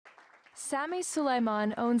Sami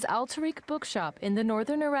Sulaiman owns Al-Tariq bookshop in the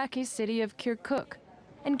northern Iraqi city of Kirkuk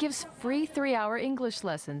and gives free 3-hour English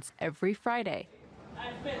lessons every Friday.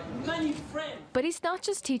 But he's not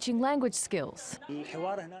just teaching language skills.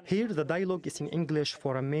 Here the dialogue is in English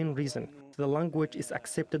for a main reason. The language is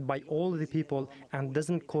accepted by all the people and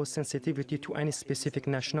doesn't cause sensitivity to any specific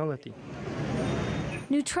nationality.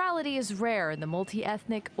 Neutrality is rare in the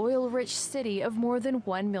multi-ethnic, oil-rich city of more than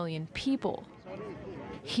 1 million people.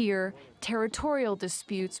 Here, territorial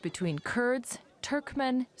disputes between Kurds,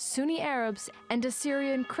 Turkmen, Sunni Arabs, and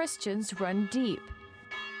Assyrian Christians run deep.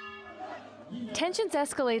 Tensions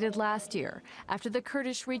escalated last year after the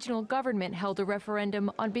Kurdish regional government held a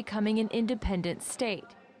referendum on becoming an independent state.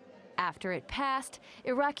 After it passed,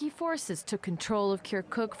 Iraqi forces took control of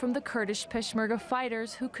Kirkuk from the Kurdish Peshmerga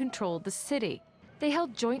fighters who controlled the city. They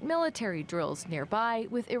held joint military drills nearby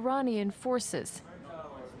with Iranian forces.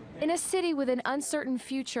 In a city with an uncertain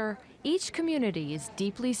future, each community is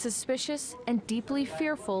deeply suspicious and deeply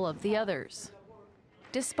fearful of the others.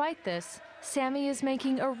 Despite this, Sami is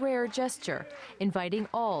making a rare gesture, inviting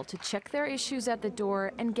all to check their issues at the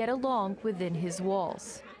door and get along within his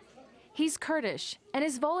walls. He's Kurdish, and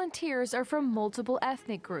his volunteers are from multiple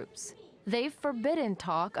ethnic groups. They've forbidden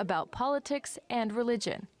talk about politics and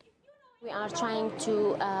religion. We are trying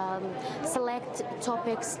to select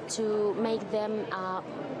topics to make them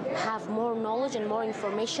have more knowledge and more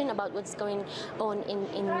information about what's going on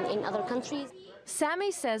in other countries.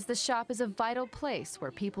 Sami says the shop is a vital place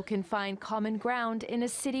where people can find common ground in a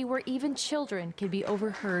city where even children can be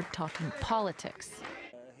overheard talking politics.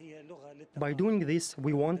 By doing this,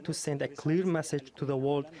 we want to send a clear message to the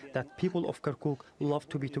world that people of Kirkuk love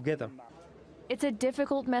to be together. It's a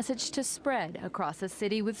difficult message to spread across a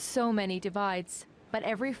city with so many divides, but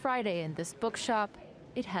every Friday in this bookshop,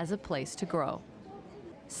 it has a place to grow.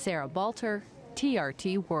 Sarah Balter,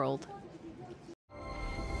 TRT World.